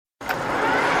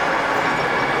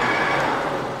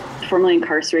formerly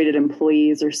incarcerated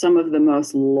employees are some of the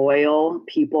most loyal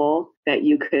people that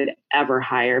you could ever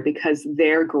hire because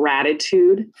their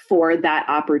gratitude for that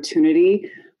opportunity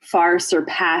far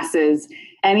surpasses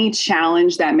any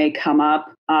challenge that may come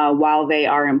up while they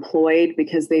are employed,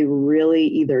 because they really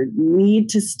either need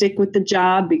to stick with the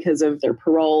job because of their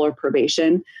parole or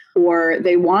probation, or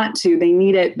they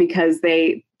need it because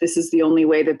this is the only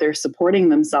way that they're supporting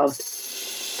themselves.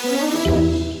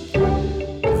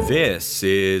 This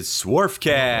is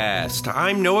Swarfcast.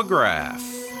 I'm Noah Graff.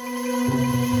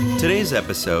 Today's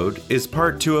episode is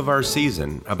part 2 of our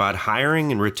season about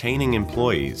hiring and retaining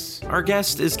employees. Our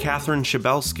guest is Catherine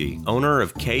Schabelsky, owner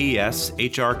of KES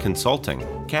HR Consulting.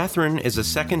 Catherine is a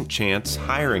second chance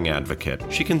hiring advocate.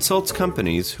 She consults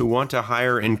companies who want to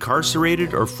hire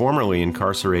incarcerated or formerly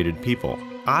incarcerated people.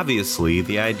 Obviously,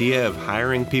 the idea of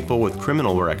hiring people with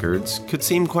criminal records could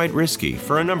seem quite risky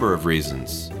for a number of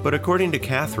reasons. But according to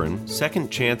Catherine,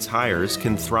 second chance hires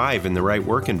can thrive in the right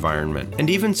work environment and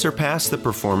even surpass the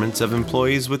performance of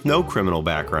employees with no criminal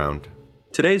background.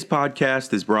 Today's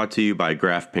podcast is brought to you by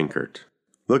Graf Pinkert.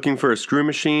 Looking for a screw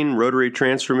machine, rotary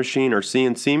transfer machine, or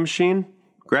CNC machine?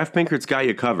 Graf Pinkert's got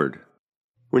you covered.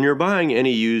 When you're buying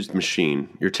any used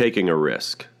machine, you're taking a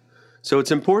risk. So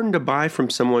it's important to buy from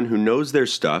someone who knows their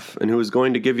stuff and who is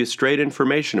going to give you straight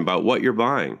information about what you're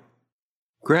buying.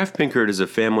 Graf Pinkert is a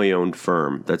family-owned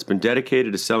firm that's been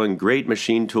dedicated to selling great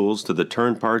machine tools to the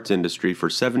turn parts industry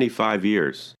for 75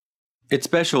 years. It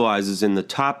specializes in the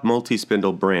top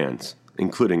multi-spindle brands,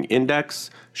 including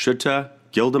Index, Schutte,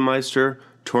 Gildemeister,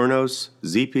 Tornos,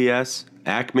 ZPS,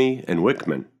 Acme, and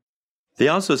Wickman. They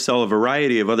also sell a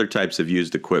variety of other types of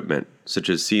used equipment, such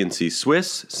as CNC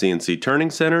Swiss, CNC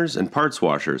turning centers, and parts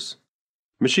washers.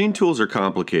 Machine tools are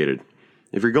complicated.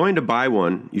 If you're going to buy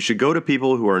one, you should go to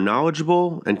people who are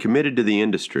knowledgeable and committed to the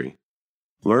industry.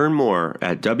 Learn more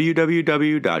at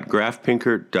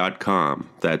www.grafpinkert.com.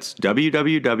 That's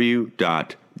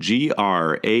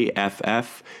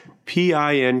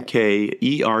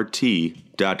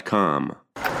www.grafpinkert.com.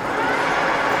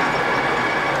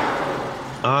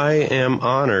 I am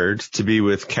honored to be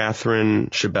with Catherine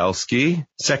Schabelsky,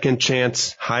 second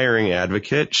chance hiring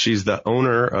advocate. She's the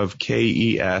owner of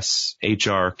KES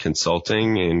HR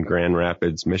Consulting in Grand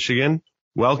Rapids, Michigan.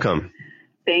 Welcome.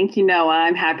 Thank you, Noah.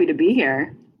 I'm happy to be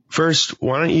here. First,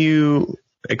 why don't you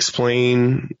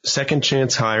explain second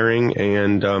chance hiring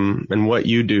and what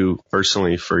you do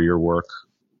personally for your work?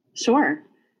 Sure.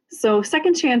 So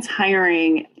second chance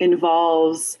hiring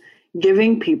involves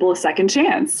giving people a second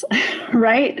chance,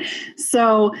 right?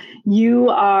 So you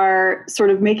are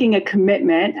sort of making a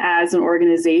commitment as an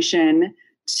organization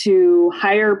to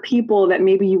hire people that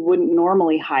maybe you wouldn't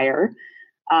normally hire,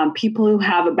 people who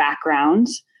have a background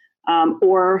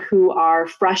or who are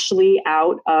freshly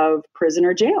out of prison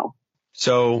or jail.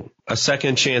 So a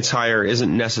second chance hire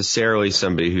isn't necessarily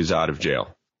somebody who's out of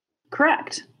jail.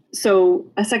 Correct. So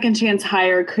a second chance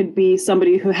hire could be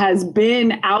somebody who has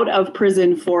been out of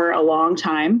prison for a long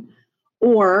time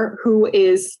or who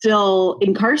is still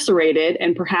incarcerated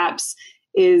and perhaps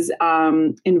is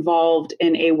involved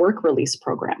in a work release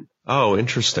program. Oh,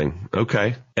 interesting.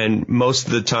 Okay. And most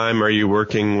of the time, are you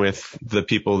working with the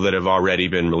people that have already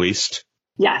been released?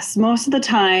 Yes. Most of the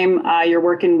time, you're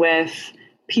working with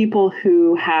people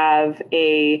who have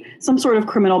some sort of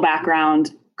criminal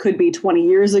background. Could be 20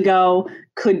 years ago,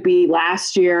 could be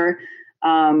last year.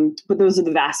 But those are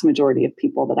the vast majority of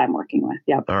people that I'm working with.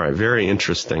 Yep. All right. Very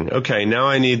interesting. Okay. Now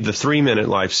I need the 3-minute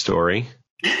life story.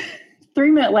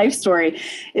 3-minute life story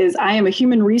is I am a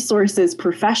human resources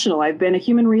professional. I've been a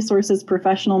human resources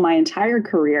professional my entire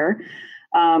career,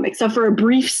 except for a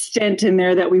brief stint in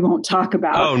there that we won't talk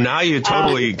about. Oh, now you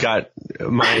totally got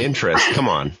my interest. Come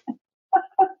on.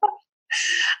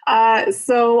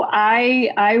 So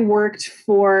I worked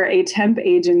for a temp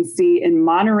agency in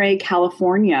Monterey,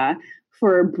 California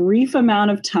for a brief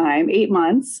amount of time, 8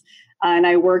 months. And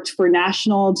I worked for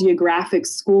National Geographic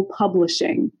School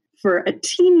Publishing for a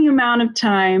teeny amount of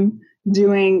time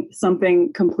doing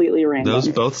something completely random. Those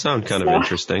both sound kind of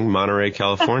interesting. Monterey,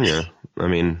 California. I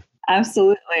mean.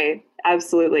 Absolutely.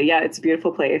 Absolutely. Yeah, it's a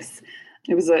beautiful place.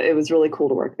 It was really cool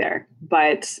to work there.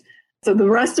 But so the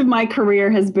rest of my career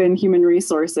has been human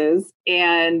resources,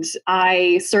 and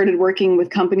I started working with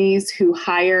companies who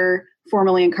hire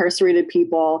formerly incarcerated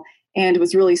people and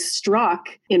was really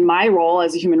struck in my role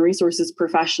as a human resources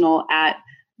professional at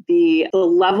the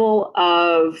level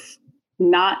of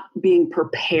not being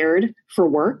prepared for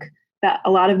work that a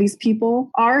lot of these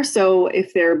people are. So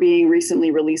if they're being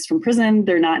recently released from prison,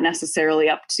 they're not necessarily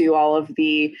up to all of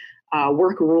the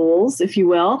work rules, if you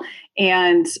will,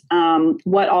 and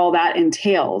what all that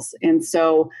entails. And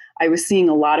so I was seeing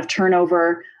a lot of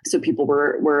turnover. So people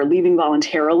were leaving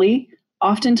voluntarily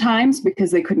oftentimes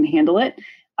because they couldn't handle it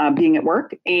being at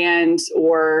work,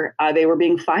 or they were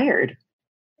being fired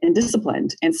and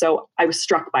disciplined. And so I was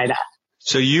struck by that.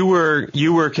 So you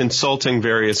were consulting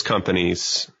various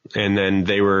companies, and then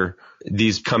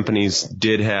these companies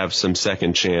did have some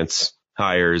second chance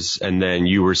hires, and then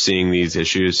you were seeing these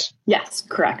issues? Yes,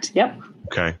 correct. Yep.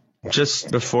 Okay.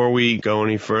 Just before we go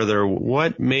any further,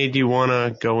 what made you want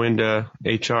to go into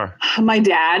HR? My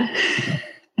dad,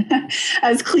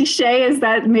 as cliche as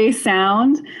that may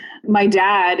sound, my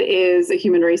dad is a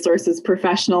human resources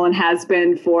professional and has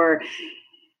been for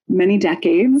many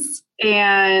decades.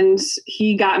 And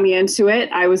he got me into it.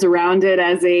 I was around it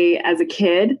as a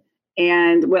kid.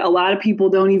 And a lot of people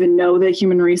don't even know that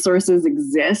human resources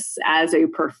exists as a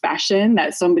profession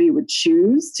that somebody would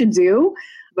choose to do.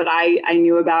 But I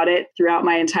knew about it throughout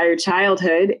my entire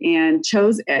childhood and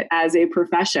chose it as a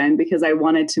profession because I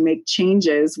wanted to make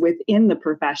changes within the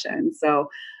profession. So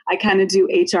I kind of do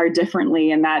HR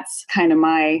differently, and that's kind of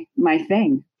my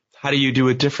thing. How do you do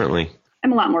it differently?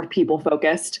 I'm a lot more people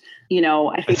focused.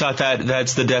 I thought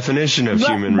that's the definition of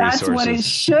human resources. That's what it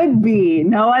should be.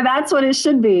 No, that's what it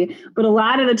should be. But a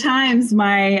lot of the times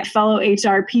my fellow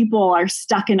HR people are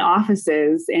stuck in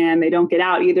offices and they don't get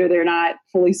out. Either they're not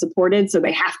fully supported, so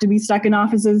they have to be stuck in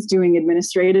offices doing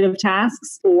administrative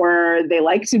tasks, or they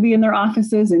like to be in their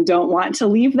offices and don't want to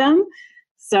leave them.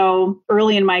 So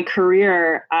early in my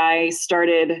career, I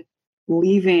started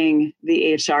leaving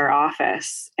the HR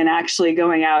office and actually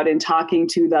going out and talking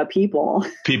to the people.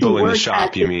 People in the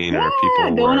shop, you mean, or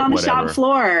people going on the shop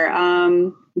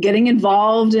floor, getting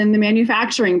involved in the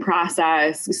manufacturing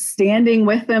process, standing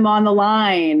with them on the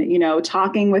line,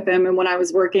 talking with them. And when I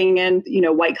was working in,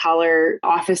 white collar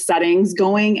office settings,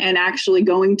 going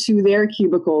to their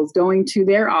cubicles, going to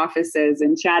their offices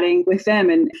and chatting with them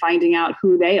and finding out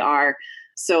who they are.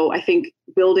 So I think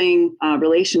building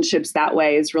relationships that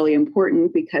way is really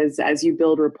important because as you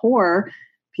build rapport,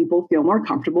 people feel more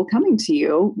comfortable coming to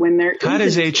you when they're... How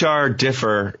does HR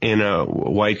differ in a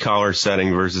white collar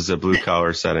setting versus a blue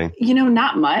collar setting?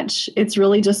 Not much. It's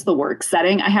really just the work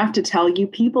setting. I have to tell you,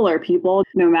 people are people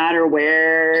no matter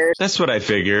where. That's what I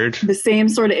figured. The same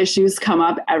sort of issues come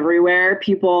up everywhere.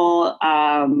 People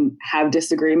have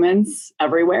disagreements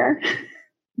everywhere.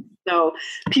 So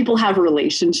people have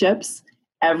relationships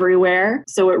everywhere.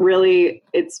 So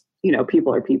it's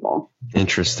people are people.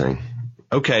 Interesting.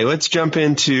 Okay, let's jump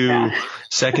into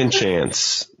second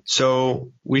chance.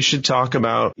 So we should talk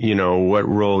about, what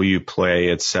role you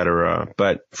play, et cetera.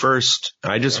 But first,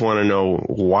 I just want to know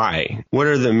why. What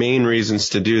are the main reasons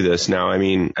to do this? Now, I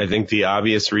think the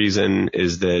obvious reason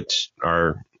is that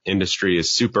our industry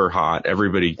is super hot.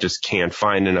 Everybody just can't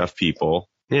find enough people.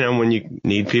 When you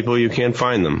need people, you can't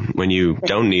find them. When you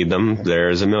don't need them,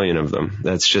 there's a million of them.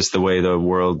 That's just the way the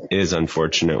world is,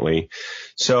 unfortunately.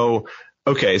 So,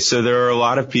 okay, so there are a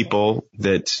lot of people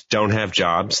that don't have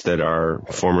jobs that are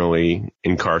formerly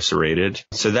incarcerated.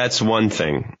 So that's one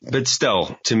thing. But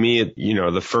still, to me,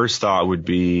 the first thought would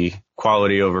be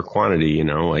quality over quantity,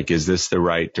 is this the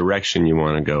right direction you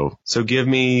want to go? So give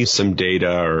me some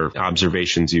data or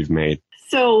observations you've made.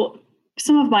 So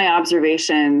some of my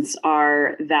observations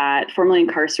are that formerly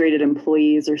incarcerated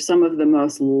employees are some of the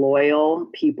most loyal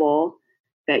people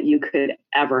that you could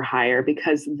ever hire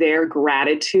because their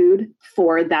gratitude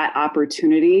for that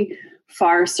opportunity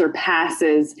far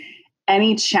surpasses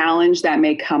any challenge that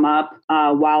may come up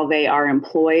while they are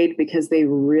employed because they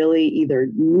really either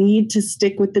need to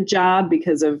stick with the job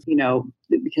because of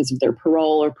their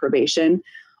parole or probation,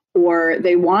 or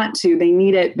they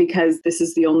need it because this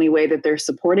is the only way that they're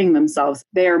supporting themselves.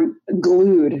 They're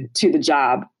glued to the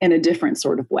job in a different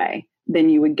sort of way than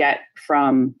you would get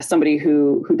from somebody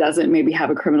who doesn't maybe have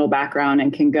a criminal background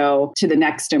and can go to the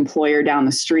next employer down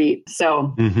the street.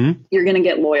 So You're going to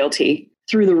get loyalty,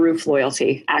 through the roof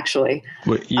loyalty, actually.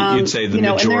 Well, you'd say the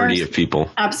majority of people.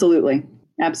 Absolutely.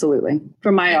 Absolutely.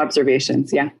 From my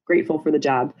observations. Yeah. Grateful for the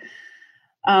job.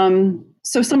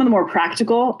 So some of the more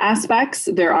practical aspects,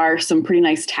 there are some pretty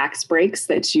nice tax breaks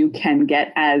that you can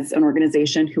get as an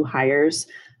organization who hires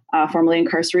formerly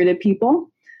incarcerated people.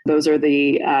 Those are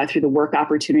through the Work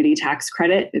Opportunity Tax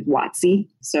Credit, WOTC.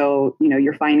 So,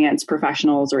 your finance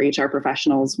professionals or HR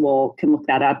professionals can look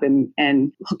that up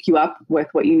and hook you up with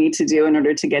what you need to do in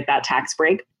order to get that tax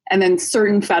break. And then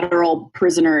certain federal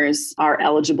prisoners are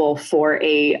eligible for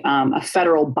a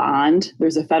federal bond.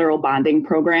 There's a federal bonding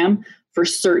program for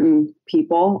certain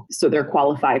people, so they're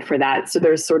qualified for that. So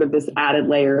there's sort of this added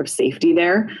layer of safety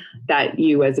there that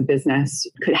you as a business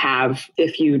could have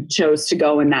if you chose to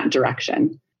go in that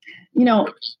direction.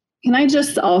 Can I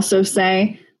just also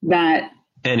say that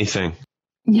anything?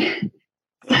 You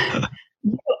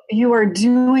are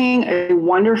doing a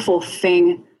wonderful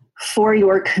thing for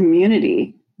your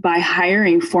community by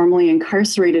hiring formerly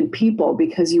incarcerated people,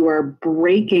 because you are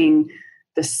breaking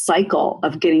the cycle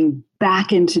of getting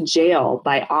back into jail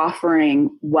by offering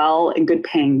well and good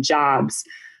paying jobs.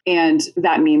 And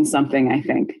that means something, I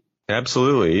think.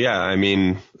 Absolutely. Yeah. I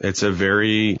mean, it's a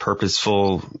very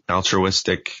purposeful,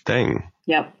 altruistic thing.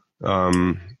 Yep.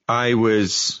 I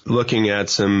was looking at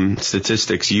some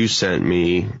statistics you sent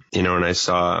me, and I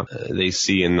saw they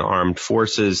see in the armed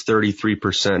forces,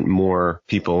 33% more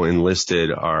people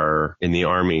enlisted are in the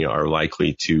Army are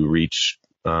likely to reach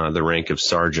the rank of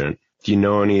sergeant. Do you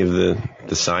know any of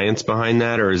the science behind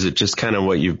that, or is it just kind of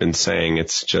what you've been saying?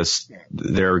 It's just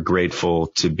they're grateful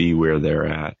to be where they're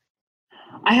at.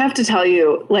 I have to tell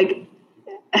you,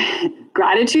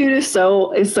 gratitude is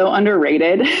so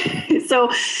underrated. So,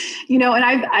 and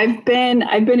I've been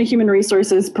a human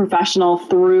resources professional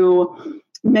through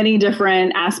many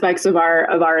different aspects of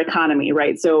our economy,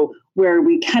 right? So where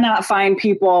we cannot find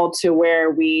people, to where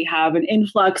we have an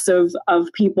influx of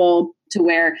people, to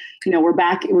where,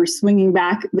 we're swinging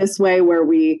back this way, where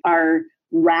we are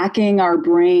racking our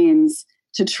brains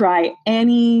to try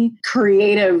any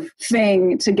creative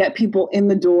thing to get people in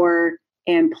the door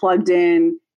and plugged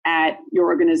in at your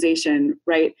organization,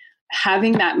 right?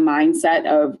 Having that mindset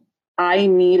of, I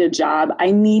need a job.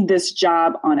 I need this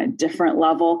job on a different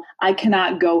level. I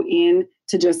cannot go in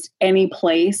to just any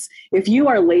place. If you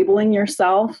are labeling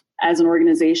yourself as an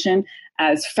organization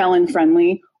as felon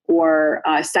friendly or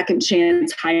second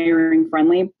chance hiring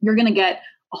friendly, you're going to get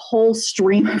a whole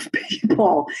stream of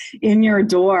people in your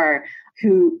door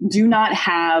who do not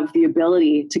have the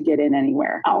ability to get in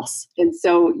anywhere else. And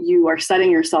so you are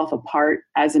setting yourself apart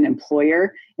as an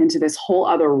employer into this whole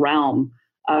other realm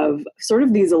of sort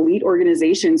of these elite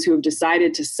organizations who have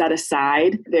decided to set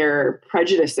aside their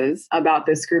prejudices about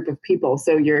this group of people.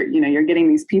 So you're getting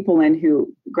these people in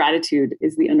who gratitude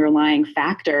is the underlying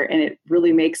factor, and it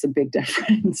really makes a big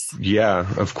difference. Yeah,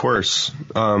 of course.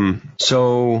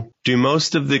 So do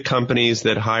most of the companies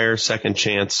that hire second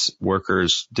chance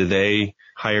workers, do they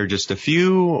hire just a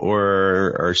few,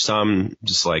 or are some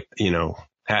just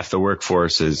half the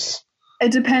workforce is...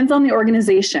 It depends on the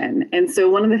organization. And so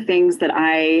one of the things that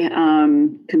I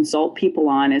consult people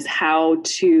on is how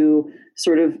to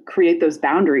sort of create those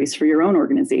boundaries for your own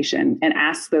organization and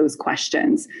ask those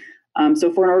questions.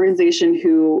 So for an organization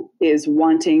who is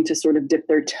wanting to sort of dip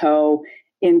their toe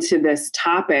into this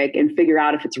topic and figure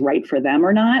out if it's right for them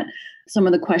or not, some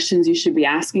of the questions you should be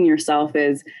asking yourself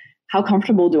is, how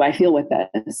comfortable do I feel with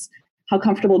this? How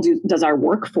comfortable does our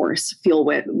workforce feel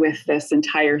with this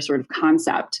entire sort of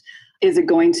concept? Is it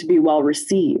going to be well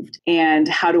received? And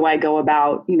how do I go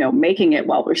about, making it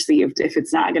well received if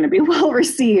it's not going to be well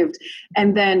received?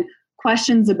 And then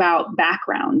questions about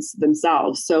backgrounds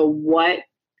themselves. So what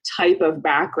type of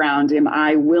background am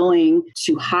I willing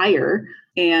to hire?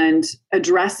 And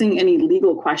addressing any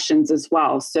legal questions as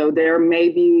well. So there may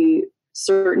be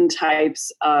certain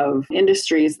types of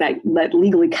industries that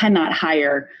legally cannot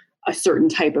hire a certain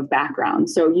type of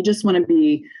background. So you just want to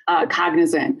be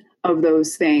cognizant of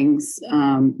those things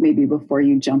maybe before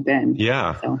you jump in.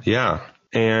 Yeah.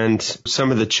 And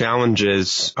some of the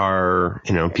challenges are,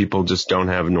 people just don't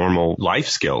have normal life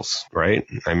skills, right?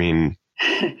 I mean.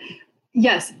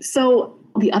 Yes. So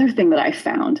the other thing that I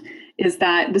found is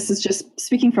that, this is just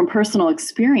speaking from personal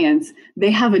experience, they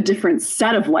have a different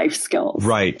set of life skills.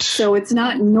 Right. So it's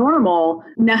not normal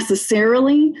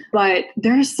necessarily, but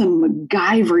there's some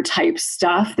MacGyver type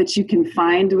stuff that you can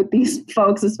find with these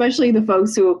folks, especially the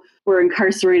folks who were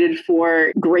incarcerated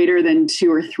for greater than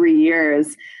 2 or 3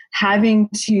 years, having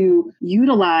to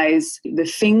utilize the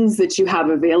things that you have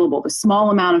available, the small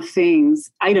amount of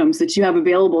items that you have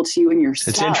available to you in your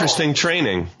cell. It's interesting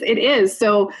training. It is.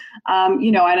 So,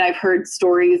 and I've heard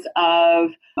stories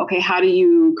of, okay, how do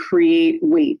you create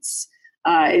weights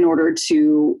in order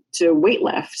to weight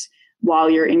lift while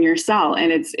you're in your cell?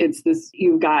 And it's this,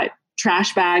 you've got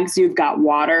trash bags, you've got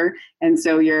water. And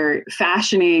so you're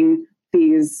fashioning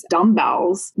these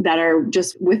dumbbells that are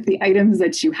just with the items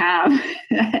that you have.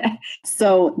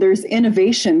 So there's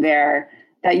innovation there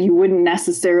that you wouldn't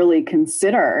necessarily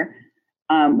consider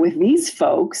with these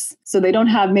folks. So they don't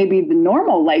have maybe the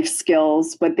normal life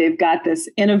skills, but they've got this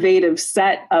innovative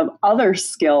set of other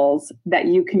skills that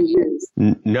you can use.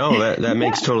 No, that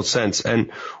makes total sense.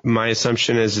 And my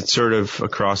assumption is it's sort of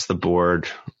across the board,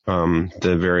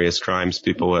 the various crimes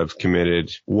people have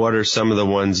committed. What are some of the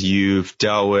ones you've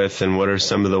dealt with, and what are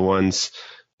some of the ones,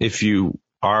 if you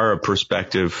are a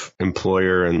prospective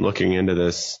employer and looking into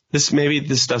this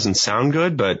doesn't sound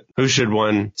good, but who should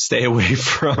one stay away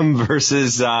from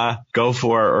versus go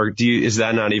for? Or is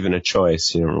that not even a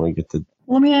choice? You don't really get to.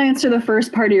 Let me answer the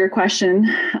first part of your question.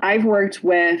 I've worked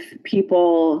with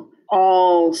people,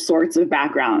 all sorts of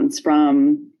backgrounds,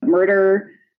 from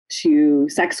murder to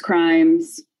sex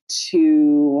crimes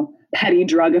to petty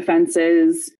drug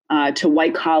offenses to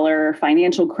white collar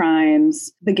financial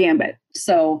crimes, the gambit.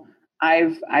 So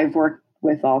I've worked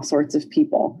with all sorts of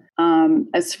people.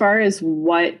 As far as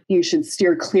what you should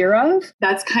steer clear of,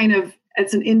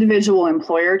 it's an individual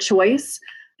employer choice.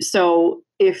 So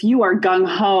if you are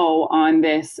gung-ho on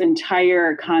this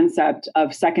entire concept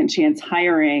of second chance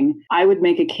hiring, I would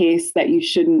make a case that you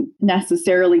shouldn't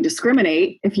necessarily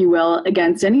discriminate, if you will,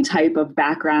 against any type of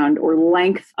background or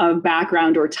length of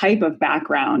background or type of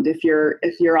background if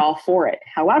you're all for it.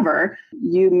 However,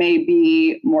 you may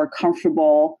be more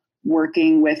comfortable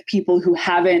working with people who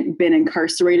haven't been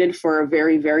incarcerated for a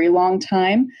very, very long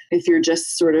time. If you're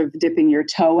just sort of dipping your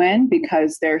toe in,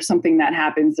 because there's something that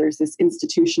happens, there's this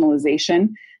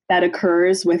institutionalization that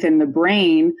occurs within the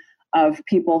brain of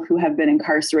people who have been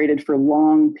incarcerated for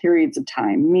long periods of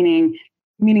time, meaning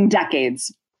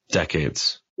decades.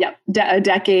 Decades. Yeah, a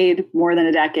decade, more than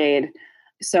a decade.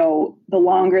 So the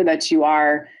longer that you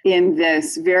are in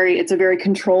this it's a very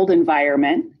controlled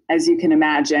environment, as you can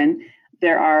imagine.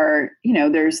 There are,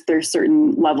 there's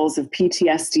certain levels of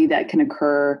PTSD that can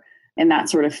occur and that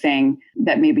sort of thing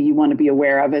that maybe you want to be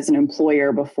aware of as an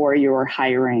employer before you're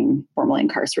hiring formerly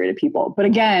incarcerated people. But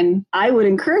again, I would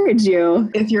encourage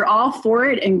you, if you're all for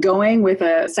it and going with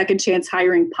a second chance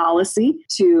hiring policy,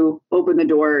 to open the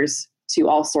doors to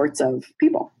all sorts of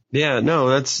people. Yeah, no,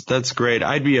 that's great.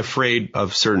 I'd be afraid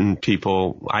of certain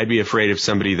people. I'd be afraid of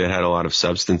somebody that had a lot of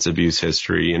substance abuse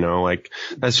history,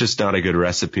 that's just not a good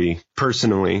recipe.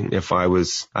 Personally,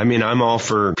 I'm all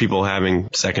for people having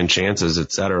second chances,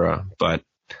 et cetera, but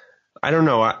I don't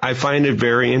know. I find it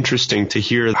very interesting to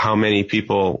hear how many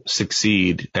people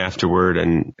succeed afterward.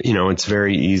 And, it's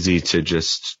very easy to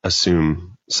just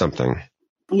assume something.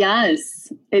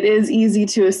 Yes, it is easy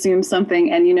to assume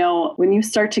something. And, when you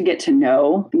start to get to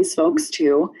know these folks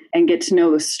too, and get to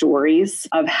know the stories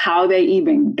of how they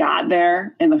even got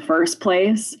there in the first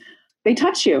place, they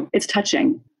touch you. It's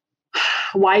touching.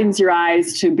 Widens your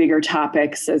eyes to bigger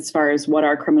topics as far as what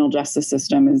our criminal justice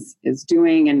system is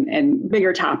doing and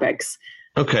bigger topics.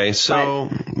 Okay, so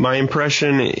my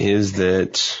impression is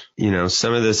that,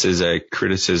 some of this is a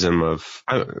criticism of,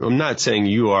 I'm not saying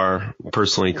you are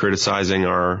personally criticizing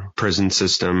our prison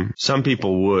system. Some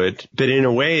people would, but in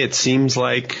a way it seems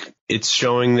like it's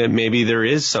showing that maybe there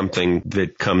is something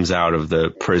that comes out of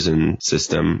the prison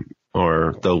system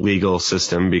or the legal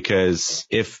system, because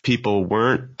if people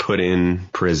weren't put in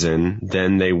prison,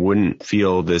 then they wouldn't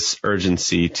feel this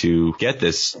urgency to get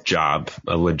this job,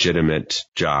 a legitimate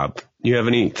job. You have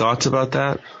any thoughts about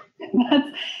that?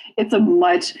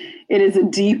 It is a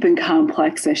deep and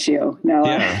complex issue, Noah.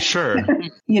 Yeah, sure.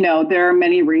 There are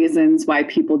many reasons why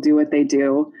people do what they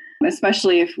do,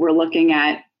 especially if we're looking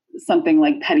at something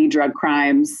like petty drug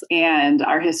crimes and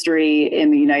our history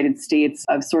in the United States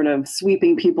of sort of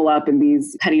sweeping people up in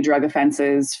these petty drug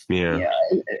offenses. Yeah.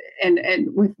 And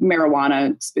with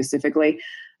marijuana specifically,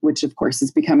 which of course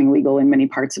is becoming legal in many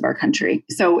parts of our country.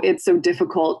 So it's so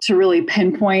difficult to really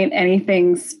pinpoint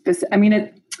anything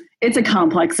specific. It's a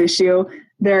complex issue.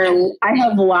 I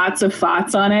have lots of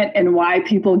thoughts on it and why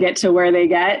people get to where they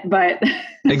get, but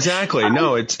exactly.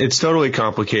 No, it's totally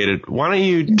complicated. Why don't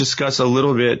you discuss a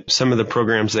little bit some of the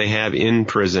programs they have in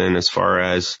prison, as far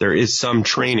as there is some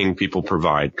training people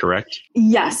provide, correct?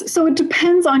 Yes. So it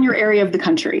depends on your area of the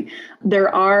country.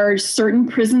 There are certain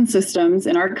prison systems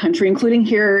in our country, including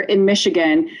here in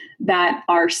Michigan, that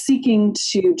are seeking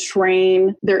to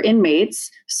train their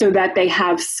inmates so that they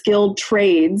have skilled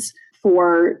trades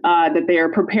for that they are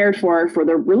prepared for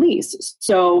their release.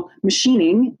 So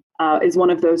machining is one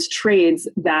of those trades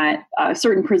that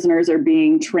certain prisoners are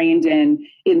being trained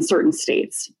in certain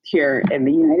states. here in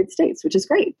the United States, which is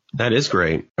great. That is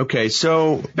great. Okay,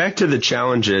 so back to the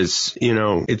challenges.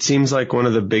 It seems like one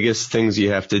of the biggest things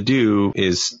you have to do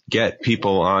is get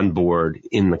people on board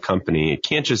in the company. It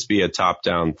can't just be a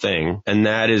top-down thing. And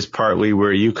that is partly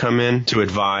where you come in to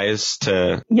advise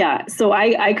to... Yeah, so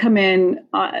I come in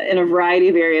a variety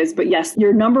of areas, but yes,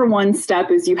 your number one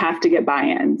step is you have to get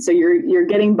buy-in. So you're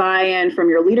getting buy-in from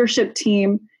your leadership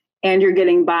team, and you're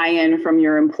getting buy-in from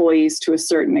your employees to a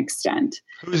certain extent.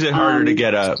 Who's it harder to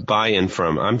get a buy-in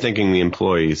from? I'm thinking the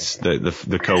employees,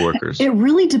 the coworkers. It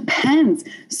really depends.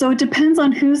 So it depends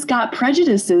on who's got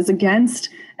prejudices against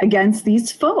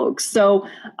these folks. So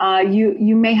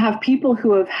you may have people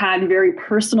who have had very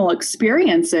personal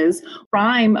experiences,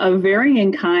 crime of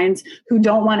varying kinds, who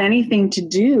don't want anything to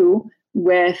do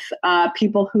with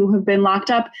people who have been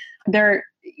locked up. They're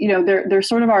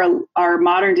sort of our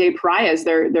modern day pariahs.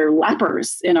 They're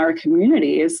lepers in our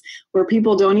communities, where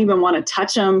people don't even want to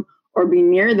touch them or be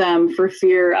near them for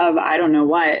fear of I don't know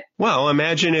what. Well,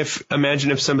 imagine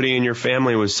if somebody in your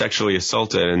family was sexually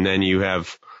assaulted, and then you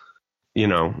have,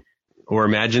 or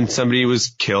imagine somebody was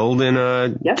killed in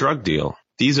a drug deal.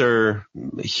 These are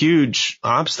huge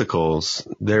obstacles.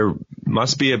 There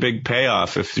must be a big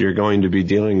payoff if you're going to be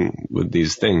dealing with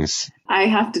these things. I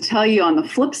have to tell you on the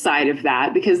flip side of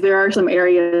that, because there are some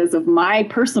areas of my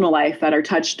personal life that are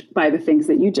touched by the things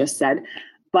that you just said.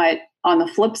 But on the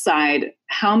flip side,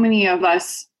 how many of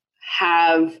us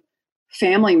have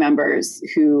family members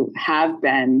who have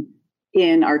been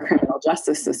in our criminal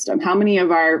justice system? How many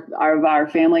of our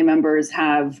family members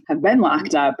have been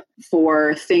locked up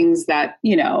for things that,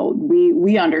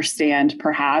 we understand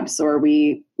perhaps, or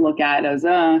we look at as,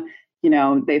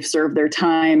 they've served their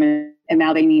time and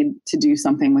now they need to do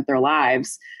something with their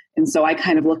lives. And so I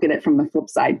kind of look at it from the flip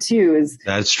side too, is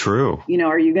that's true.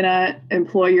 Are you going to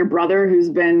employ your brother who's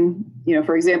been,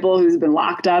 for example, who's been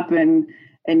locked up and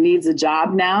needs a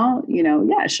job now?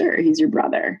 Yeah, sure. He's your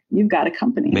brother. You've got a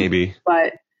company. Maybe.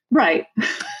 But right.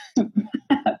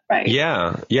 Right.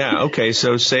 Yeah. Okay.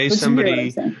 So say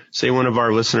one of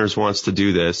our listeners wants to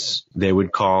do this, they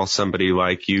would call somebody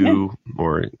like you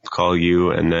or call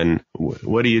you. And then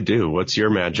what do you do? What's your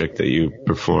magic that you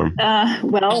perform?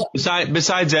 Well,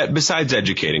 besides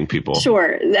educating people.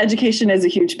 Sure. Education is a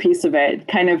huge piece of it.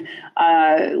 Kind of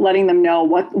letting them know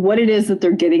what it is that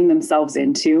they're getting themselves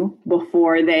into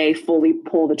before they fully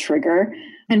pull the trigger.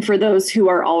 And for those who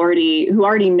already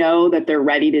know that they're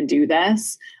ready to do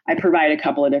this, I provide a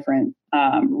couple of different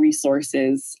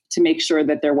resources to make sure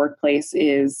that their workplace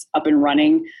is up and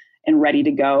running and ready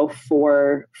to go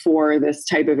for this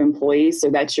type of employee, so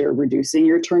that you're reducing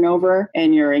your turnover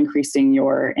and you're increasing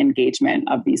your engagement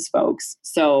of these folks.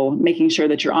 So making sure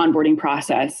that your onboarding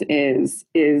process is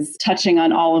touching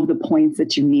on all of the points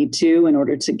that you need to in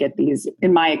order to get these,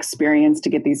 in my experience, to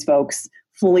get these folks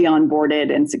fully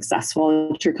onboarded and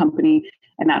successful at your company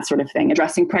and that sort of thing,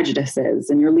 addressing prejudices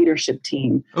and your leadership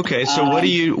team. Okay. So what do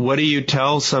you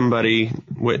tell somebody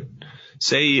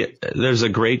say there's a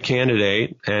great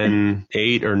candidate and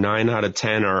 8 or 9 out of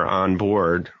 10 are on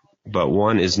board, but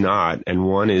one is not, and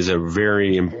one is a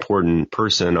very important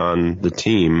person on the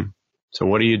team. So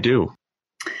what do you do?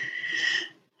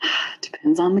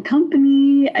 Depends on the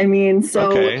company. I mean,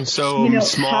 so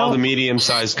small to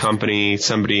medium-sized company,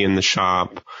 somebody in the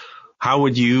shop, how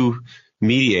would you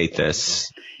mediate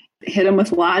this? Hit them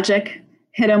with logic,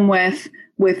 hit them with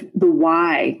the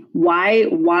why. Why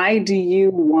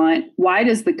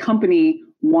does the company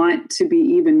want to be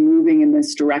even moving in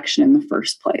this direction in the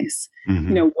first place?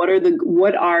 Mm-hmm. What are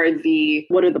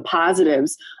the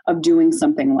positives of doing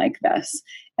something like this?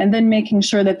 And then making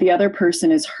sure that the other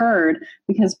person is heard,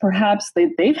 because perhaps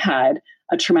they've had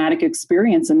a traumatic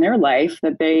experience in their life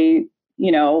that they,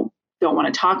 don't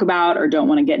want to talk about or don't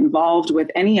want to get involved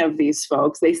with any of these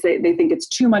folks. They think it's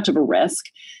too much of a risk.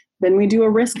 Then we do a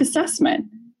risk assessment.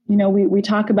 We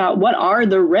talk about what are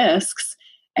the risks,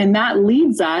 and that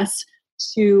leads us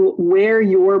to where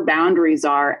your boundaries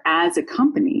are as a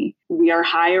company. We are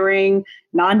hiring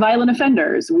nonviolent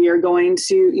offenders. We are going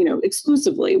to,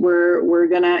 exclusively, we're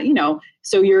going to,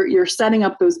 so you're setting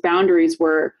up those boundaries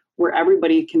where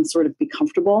everybody can sort of be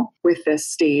comfortable with this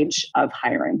stage of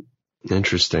hiring.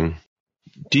 Interesting.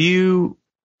 Do you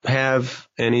have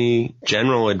any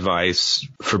general advice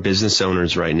for business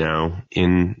owners right now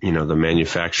in, the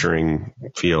manufacturing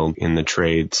field, in the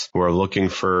trades, who are looking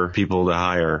for people to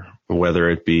hire, whether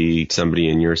it be somebody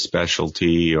in your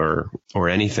specialty or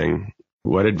anything?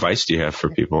 What advice do you have for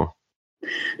people?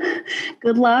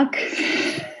 Good luck.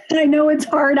 I know it's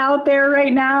hard out there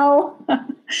right now.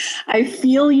 I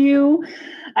feel you.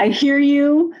 I hear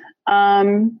you.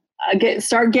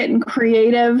 Start getting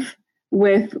creative.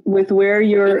 with where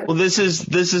you're. Well, this is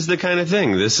the kind of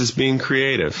thing. This is being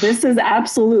creative. This is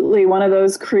absolutely one of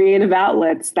those creative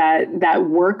outlets that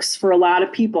works for a lot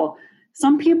of people.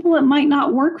 Some people it might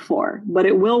not work for, but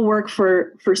it will work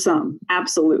for some.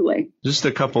 Absolutely. Just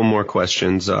a couple more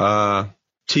questions.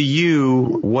 To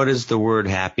you, what does the word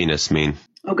happiness mean?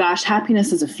 Oh gosh,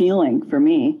 happiness is a feeling for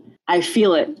me. I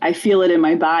feel it. I feel it in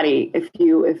my body. If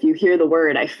you hear the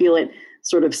word, I feel it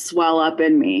sort of swell up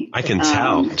in me. I can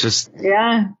tell.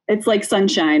 Yeah, it's like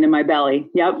sunshine in my belly.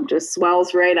 Yep, just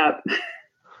swells right up.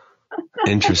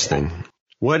 Interesting.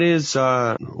 What is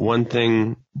one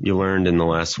thing you learned in the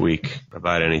last week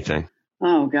about anything?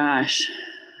 Oh gosh,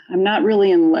 I'm not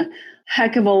really in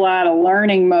heck of a lot of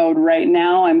learning mode right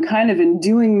now. I'm kind of in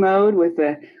doing mode with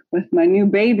my new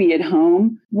baby at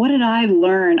home. What did I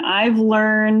learn? I've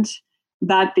learned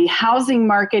that the housing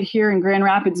market here in Grand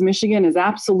Rapids, Michigan is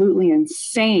absolutely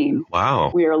insane.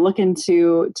 Wow. We are looking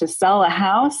to sell a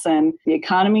house and the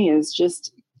economy is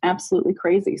just absolutely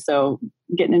crazy. So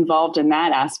getting involved in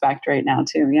that aspect right now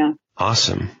too. Yeah.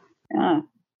 Awesome. Yeah.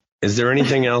 Is there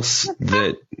anything else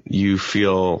that you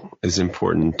feel is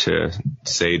important to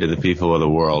say to the people of the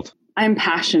world? I'm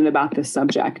passionate about this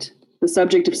subject, the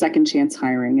subject of second chance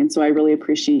hiring. And so I really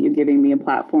appreciate you giving me a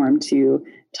platform to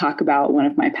talk about one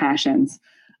of my passions.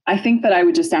 I think that I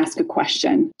would just ask a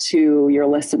question to your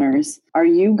listeners. Are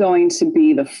you going to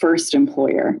be the first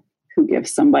employer who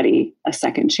gives somebody a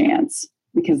second chance?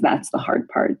 Because that's the hard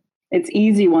part. It's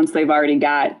easy once they've already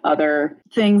got other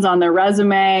things on their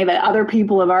resume, that other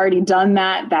people have already done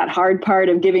that hard part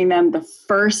of giving them the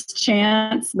first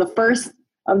chance, the first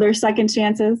of their second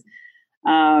chances.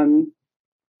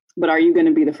 But are you going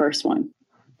to be the first one?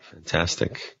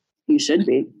 Fantastic. You should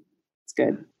be. It's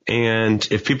good. And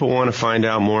if people want to find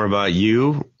out more about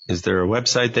you, is there a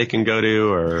website they can go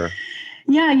to or?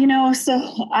 Yeah,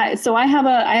 so I have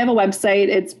a website.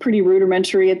 It's pretty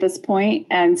rudimentary at this point.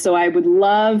 And so I would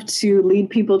love to lead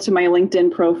people to my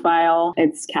LinkedIn profile.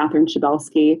 It's Catherine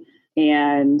Schabelsky.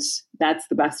 And that's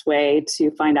the best way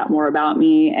to find out more about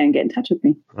me and get in touch with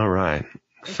me. All right.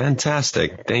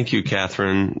 Fantastic. Thank you,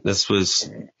 Catherine. This was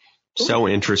so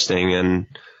interesting and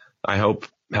I hope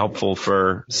helpful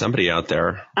for somebody out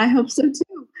there. I hope so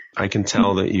too. I can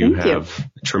tell that you have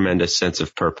a tremendous sense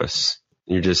of purpose.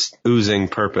 You're just oozing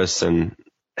purpose and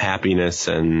happiness,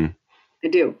 and I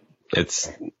do. It's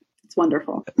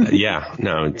wonderful. Yeah,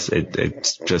 no,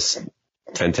 it's just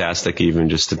fantastic, even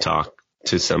just to talk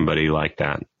to somebody like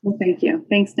that. Well, thank you.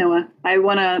 Thanks, Noah. I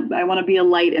wanna be a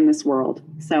light in this world.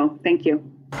 So thank you.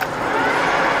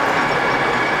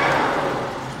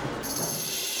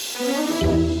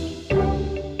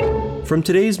 From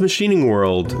today's machining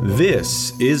world,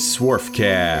 this is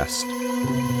Swarfcast.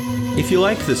 If you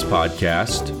like this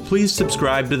podcast, please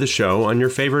subscribe to the show on your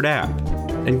favorite app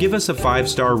and give us a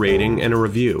 5-star rating and a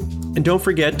review. And don't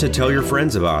forget to tell your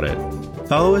friends about it.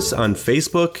 Follow us on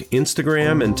Facebook,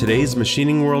 Instagram, and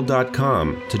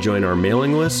todaysmachiningworld.com to join our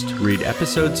mailing list, read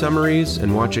episode summaries,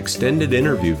 and watch extended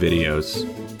interview videos.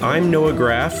 I'm Noah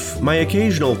Graff. My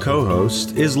occasional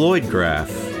co-host is Lloyd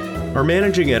Graff. Our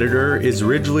managing editor is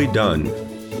Ridgely Dunn.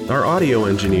 Our audio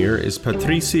engineer is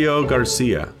Patricio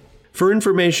Garcia. For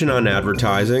information on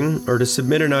advertising or to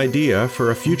submit an idea for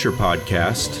a future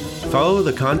podcast, follow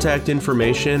the contact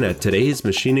information at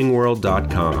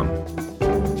todaysmachiningworld.com.